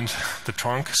behind the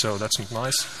trunk, so that's not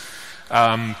nice.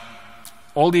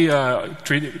 All the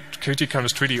Qt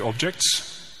Canvas 3D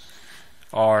objects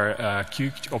are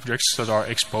Qt objects that are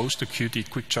exposed to Qt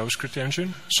Quick JavaScript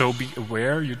engine. So be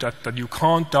aware that you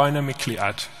can't dynamically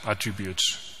add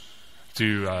attributes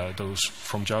to those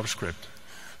from JavaScript.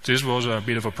 This was a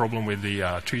bit of a problem with the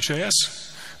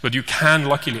 3JS, but you can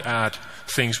luckily add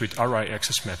things with array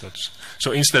access methods.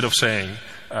 So instead of saying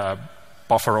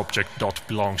buffer object dot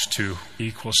belongs to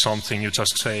equals something, you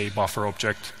just say buffer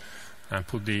object and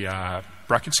put the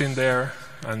brackets in there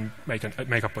and make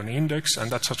up an index, and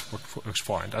that just works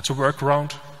fine. That's a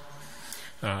workaround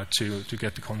to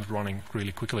get the content running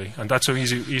really quickly. And that's an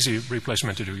easy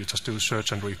replacement to do. You just do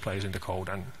search and replace in the code,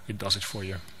 and it does it for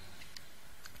you.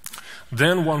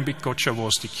 Then one big gotcha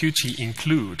was the Qt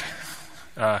include.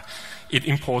 It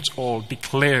imports all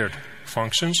declared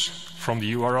functions from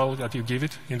the URL that you give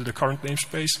it into the current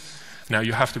namespace. Now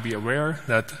you have to be aware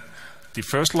that the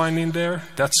first line in there,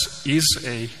 that is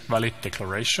a valid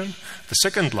declaration. The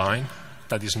second line,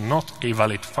 that is not a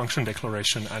valid function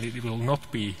declaration, and it will not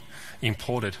be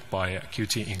imported by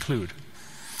Qt include.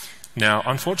 Now,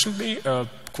 unfortunately,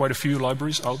 quite a few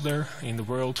libraries out there in the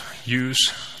world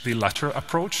use the latter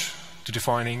approach to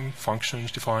defining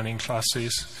functions, defining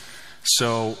classes.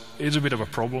 So it's a bit of a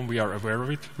problem. We are aware of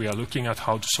it. We are looking at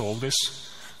how to solve this.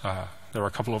 There are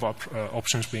a couple of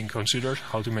options being considered,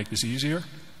 how to make this easier.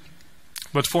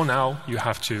 But for now, you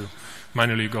have to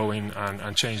manually go in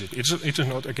and change it. It is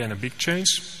not, again, a big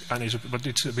change, but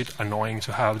it's a bit annoying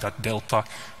to have that delta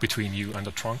between you and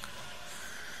the trunk.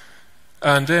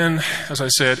 And then, as I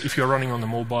said, if you're running on the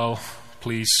mobile,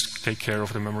 please take care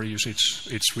of the memory usage.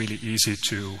 It's really easy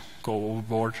to go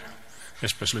overboard,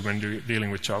 especially when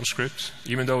dealing with JavaScript.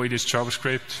 Even though it is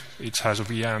JavaScript, it has a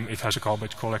VM, it has a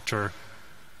garbage collector.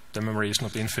 The memory is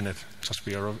not infinite. Just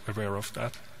be aware of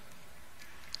that.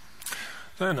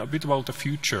 Then a bit about the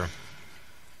future.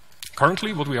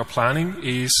 Currently, what we are planning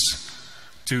is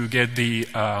to get the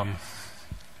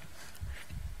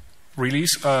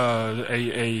release,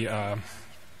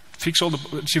 fix all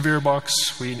the severe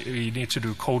bugs. We need to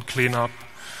do code cleanup.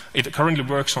 It currently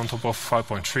works on top of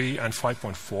 5.3 and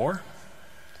 5.4.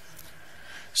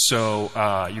 So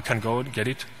you can go and get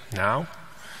it now.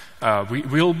 We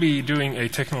will be doing a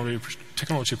technology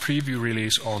preview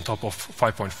release on top of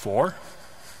 5.4.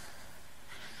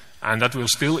 And that will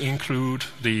still include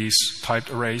these typed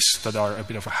arrays that are a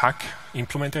bit of a hack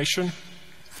implementation.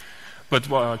 But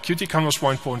Qt Canvas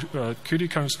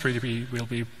 3D will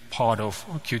be part of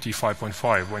Qt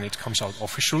 5.5 when it comes out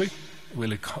officially.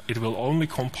 It will only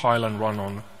compile and run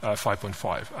on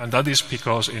 5.5. And that is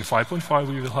because in 5.5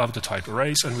 we will have the typed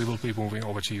arrays, and we will be moving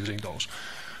over to using those.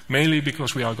 Mainly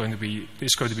because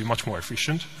it's going to be much more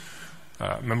efficient,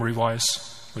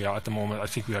 memory-wise. We are at the moment, I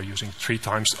think we are using 3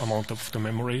 times the amount of the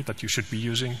memory that you should be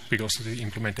using because of the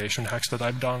implementation hacks that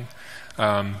I've done.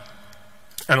 And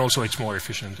also it's more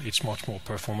efficient, it's much more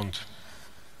performant.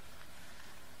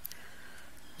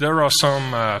 There are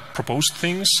some proposed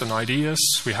things and ideas.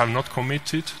 We have not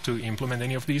committed to implement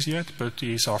any of these yet, but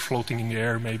these are floating in the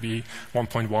air, maybe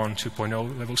 1.1,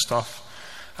 2.0 level stuff.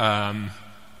 One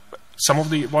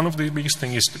of the biggest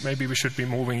things is that maybe we should be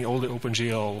moving all the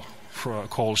OpenGL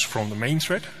calls from the main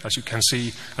thread. As you can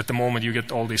see, at the moment you get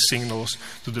all these signals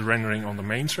to the rendering on the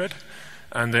main thread,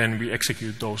 and then we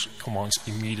execute those commands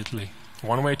immediately.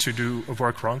 One way to do a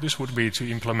work around this would be to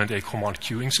implement a command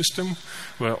queuing system,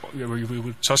 where we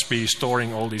would just be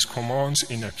storing all these commands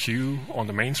in a queue on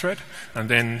the main thread, and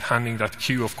then handing that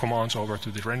queue of commands over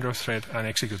to the render thread and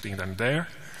executing them there.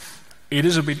 It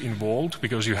is a bit involved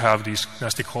because you have these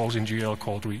nasty calls in GL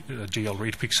called GL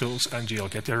read pixels and GL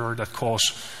get error that cause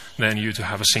then you to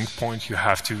have a sync point. You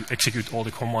have to execute all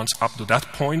the commands up to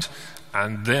that point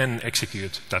and then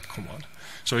execute that command.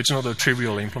 So it's not a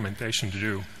trivial implementation to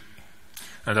do.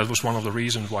 And that was one of the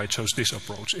reasons why I chose this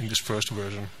approach in this first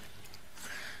version.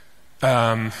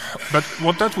 But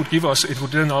what that would give us, it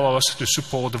would then allow us to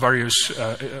support the various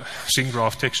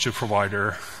SyncGraph texture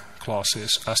provider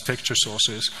classes as texture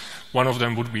sources. One of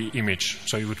them would be image,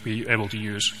 so you would be able to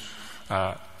use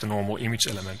the normal image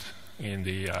element in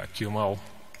the QML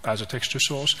as a texture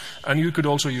source. And you could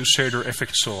also use shader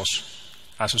effect source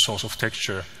as a source of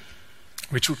texture,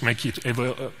 which would make it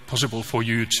possible for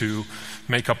you to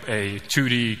make up a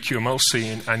 2D QML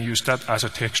scene and use that as a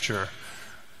texture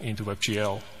into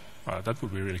WebGL. That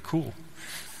would be really cool.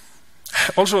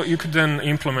 Also, you could then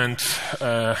implement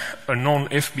a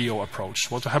non-FBO approach.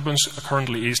 What happens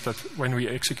currently is that when we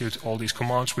execute all these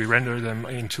commands, we render them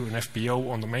into an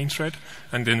FBO on the main thread,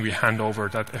 and then we hand over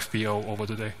that FBO over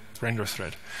to the render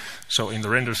thread. So in the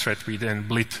render thread, we then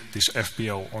blit this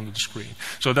FBO onto the screen.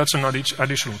 So that's an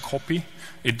additional copy.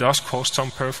 It does cost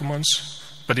some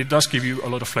performance, but it does give you a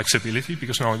lot of flexibility,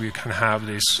 because now you can have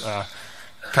this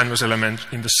canvas element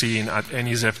in the scene at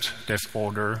any zept depth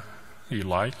order you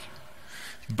like.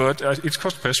 But it's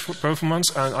cost performance,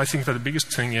 and I think that the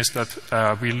biggest thing is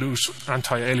that we lose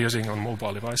anti-aliasing on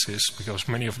mobile devices, because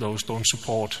many of those don't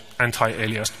support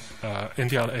anti-aliasing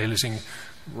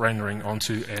rendering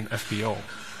onto an FBO.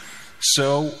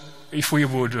 So if we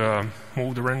would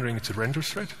move the rendering to render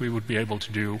thread, we would be able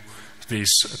to do this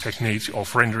technique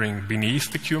of rendering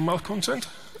beneath the QML content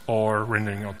or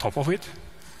rendering on top of it.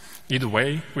 Either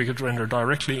way, we could render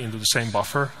directly into the same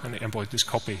buffer and import this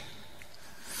copy.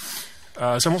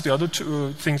 Some of the other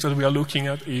things that we are looking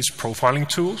at is profiling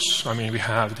tools. I mean, we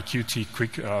have the Qt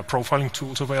quick profiling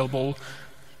tools available.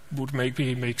 Would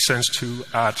maybe make sense to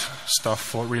add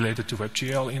stuff related to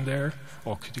WebGL in there,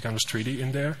 or Qt Canvas 3D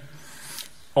in there.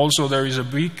 Also, there is a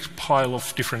big pile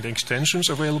of different extensions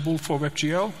available for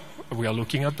WebGL. We are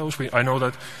looking at those. I know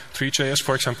that 3JS,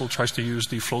 for example, tries to use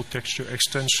the float texture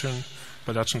extension,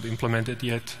 but that's not implemented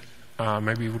yet.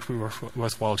 Maybe it would be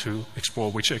worthwhile to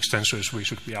explore which extensors we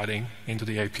should be adding into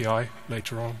the API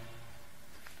later on.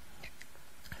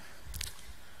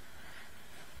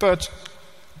 But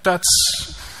that's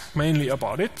mainly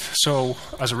about it. So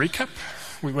as a recap,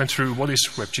 we went through what is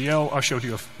WebGL. I showed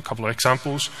you a couple of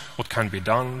examples, what can be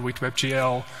done with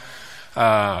WebGL.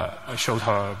 I showed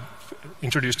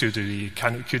introduced you to the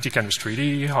Qt Canvas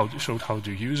 3D, showed how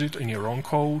to use it in your own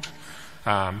code.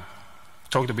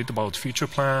 Talked a bit about future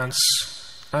plans,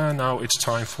 and now it's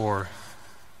time for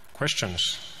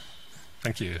questions.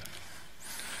 Thank you.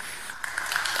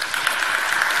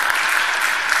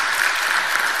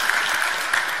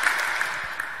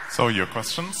 So, your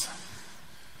questions?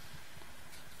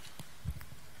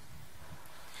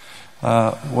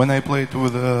 When I played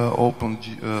with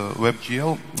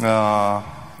WebGL,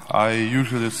 I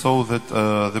usually saw that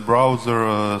the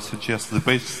browser the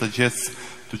page suggests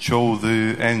to show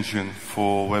the engine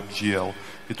for WebGL.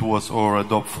 It was or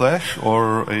Adobe Flash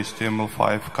or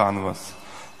HTML5 Canvas.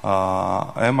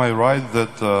 Am I right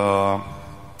that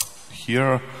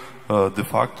here de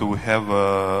facto we have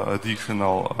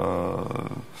additional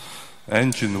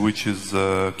engine, which is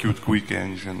Qt Quick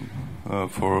engine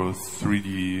for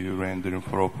 3D rendering,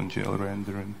 for OpenGL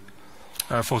rendering?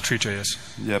 For 3JS?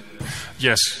 Yep.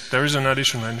 Yes, there is an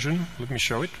additional engine. Let me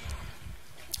show it.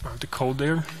 The code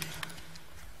there.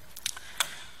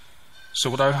 So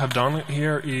what I have done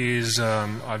here is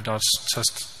I've just,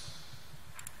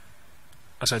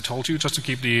 as I told you, just to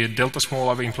keep the delta small,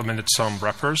 I've implemented some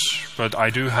wrappers, but I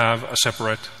do have a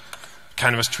separate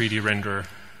Canvas 3D renderer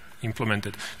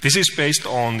implemented. This is based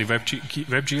on the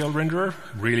WebGL renderer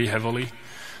really heavily.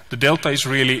 The delta is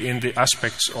really in the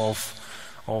aspects of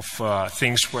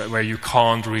things where you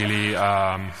can't really,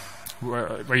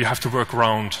 where you have to work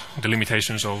around the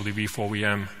limitations of the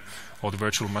v4VM or the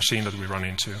virtual machine that we run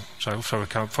into. So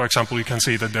for example, you can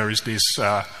see that there is this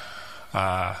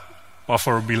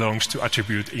buffer belongs to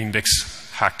attribute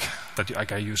index hack that I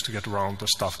can use to get around the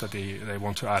stuff that they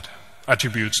want to add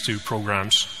attributes to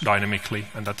programs dynamically,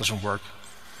 and that doesn't work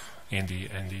in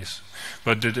these.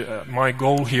 But my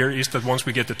goal here is that once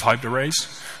we get the typed arrays,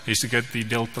 is to get the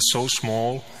delta so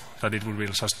small that it will be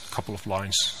just a couple of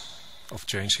lines of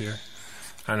change here,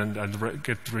 and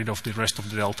get rid of the rest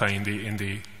of the delta in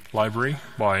the library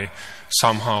by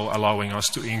somehow allowing us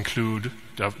to include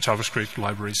the JavaScript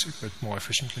libraries a bit more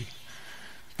efficiently.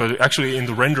 But actually in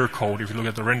the render code, if you look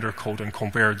at the render code and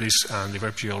compare this and the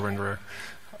WebGL renderer,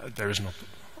 there is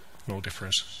no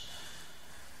difference.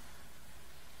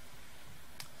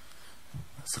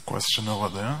 There's a question over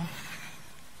there.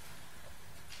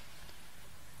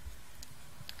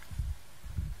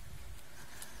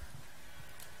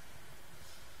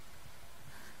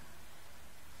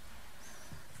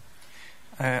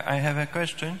 I have a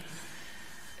question.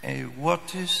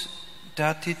 What is the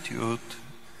attitude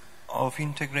of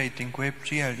integrating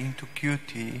WebGL into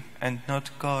Qt and not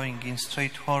going in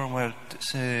straightforward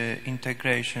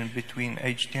integration between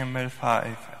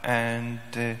HTML5 and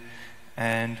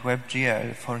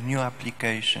WebGL for new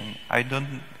application. I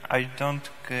don't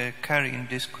carry in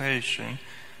this question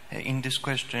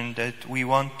that we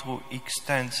want to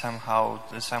extend somehow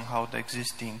the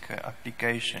existing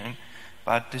application,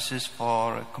 but this is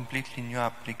for a completely new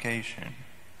application.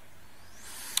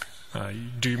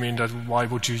 Do you mean that why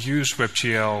would you use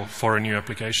WebGL for a new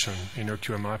application in your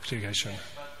QML application?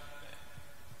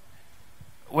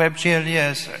 WebGL,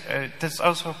 yes. That's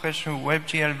also a question of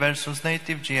WebGL versus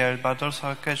native GL, but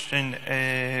also a question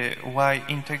why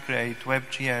integrate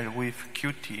WebGL with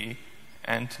Qt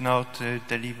and not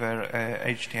deliver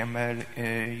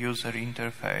HTML user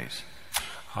interface?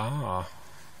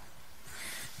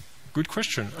 Good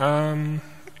question.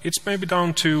 It's maybe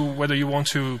down to whether you want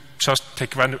to just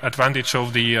take advantage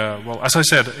of the, well, as I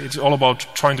said, it's all about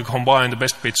trying to combine the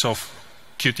best bits of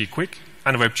Qt Quick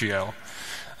and WebGL.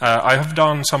 I have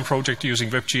done some project using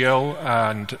WebGL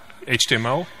and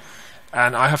HTML,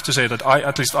 and I have to say that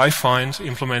at least I find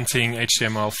implementing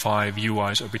HTML5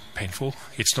 UIs a bit painful.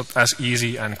 It's not as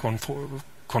easy and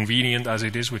convenient as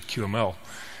it is with QML.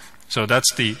 So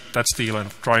that's the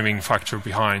driving factor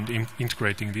behind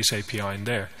integrating this API in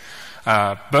there.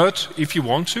 But if you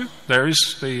want to,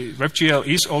 the WebGL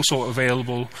is also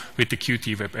available with the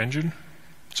Qt Web Engine.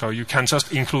 So you can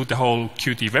just include the whole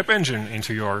Qt Web Engine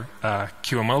into your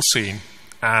QML scene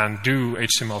and do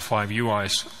HTML5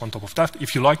 UIs on top of that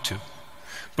if you like to.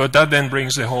 But that then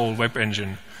brings the whole Web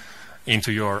Engine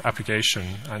into your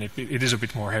application, and it is a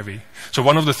bit more heavy. So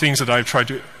one of the things that I tried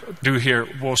to do here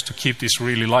was to keep this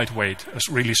really lightweight, a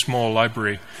really small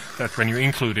library that when you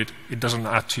include it, it doesn't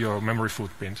add to your memory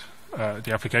footprint,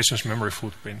 the application's memory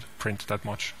footprint that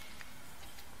much.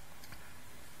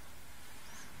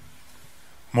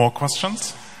 More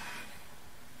questions?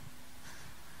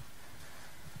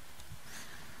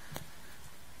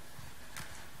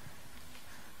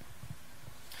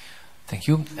 Thank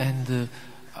you. And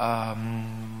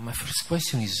my first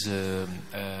question is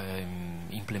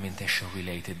implementation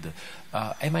related.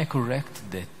 Am I correct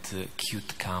that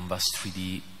Qt Canvas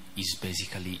 3D is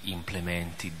basically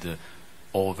implemented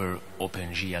over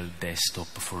OpenGL desktop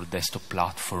for desktop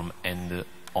platform and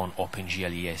on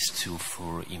OpenGL ES2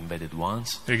 for embedded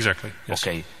ones? Exactly, yes.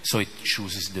 Okay, so it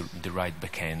chooses the right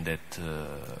backend that...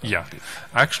 yeah.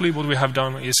 Actually, what we have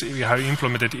done is we have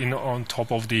implemented on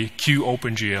top of the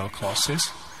QOpenGL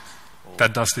classes.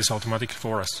 That does this automatically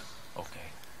for us. Okay,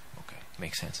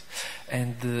 makes sense.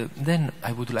 And then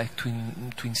I would like to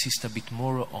insist a bit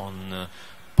more on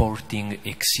porting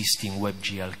existing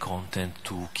WebGL content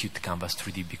to Qt Canvas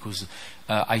 3D, because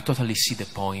I totally see the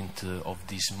point of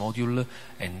this module,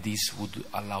 and this would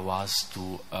allow us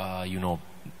to,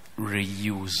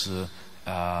 reuse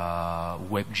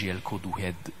WebGL code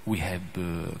we have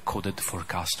coded for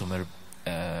customer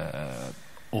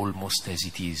almost as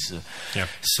it is. Yeah.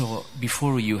 So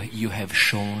before you have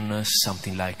shown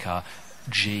something like a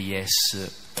JS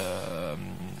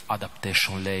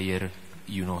adaptation layer,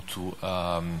 to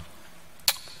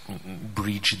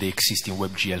bridge the existing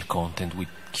WebGL content with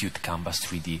Qt Canvas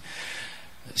 3D.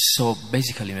 So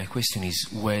basically my question is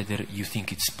whether you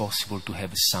think it's possible to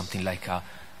have something like a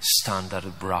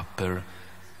standard wrapper,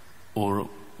 or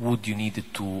would you need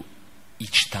to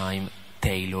each time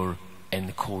tailor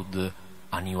and code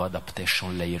a new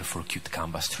adaptation layer for Qt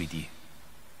Canvas 3D?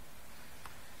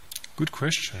 Good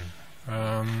question.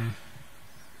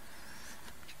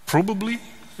 Probably.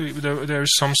 There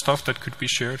is some stuff that could be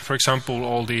shared. For example,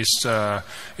 all these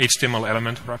HTML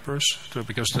element wrappers,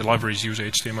 because the libraries use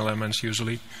HTML elements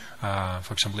usually.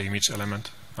 For example, image element.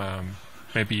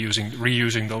 Maybe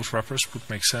reusing those wrappers would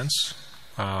make sense.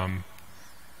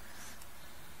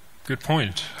 Good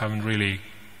point. Haven't really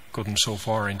gotten so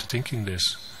far into thinking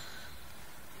this.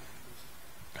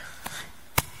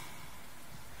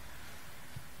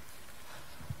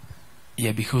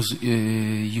 Yeah, because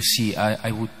you see, I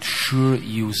would sure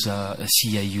use a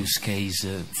CI use case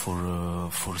for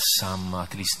some,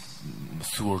 at least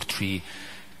 2 or 3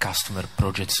 customer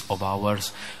projects of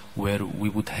ours, where we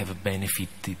would have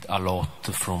benefited a lot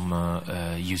from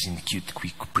using Qt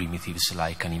Quick primitives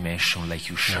like animation, like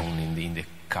you shown in the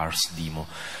cars demo.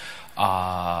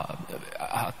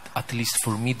 At least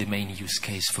for me, the main use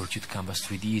case for Qt Canvas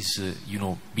 3D is,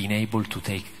 being able to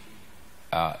take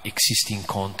existing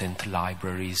content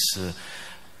libraries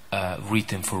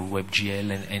written for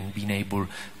WebGL and being able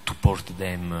to port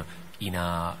them in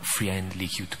a friendly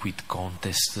Qt Quick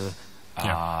context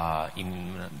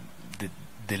in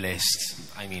the less,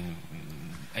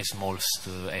 as most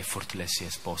effortlessly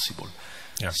as possible.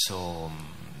 Yeah. So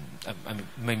I mean,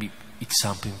 maybe it's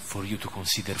something for you to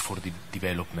consider for the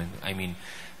development. I mean,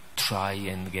 try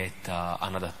and get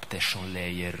an adaptation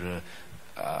layer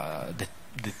that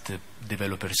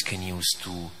developers can use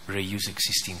to reuse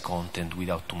existing content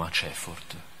without too much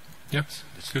effort. Yeah,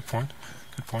 that's a good point.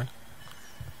 Good point.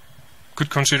 Could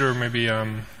consider maybe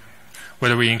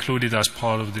whether we include it as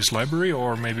part of this library,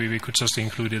 or maybe we could just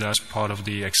include it as part of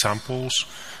the examples,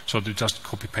 so to just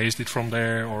copy-paste it from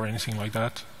there or anything like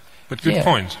that. But good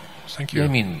point. Thank you. Yeah, I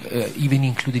mean, even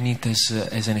including it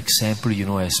as an example, you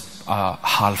know, as a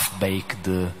half-baked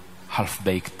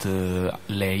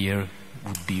layer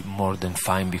would be more than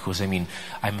fine, because I mean,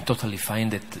 I'm totally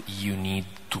fine that you need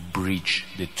to bridge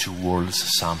the two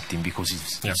worlds something, because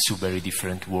it's two very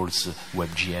different worlds,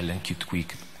 WebGL and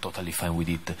Qt, totally fine with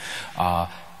it.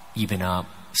 Even a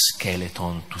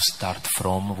skeleton to start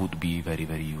from would be very,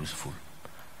 very useful.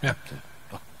 Yeah.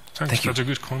 Thanks. Thank you. That's a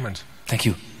good comment. Thank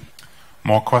you.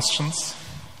 More questions?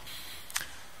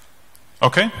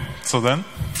 Okay, so then,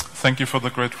 thank you for the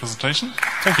great presentation.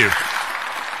 Thank you.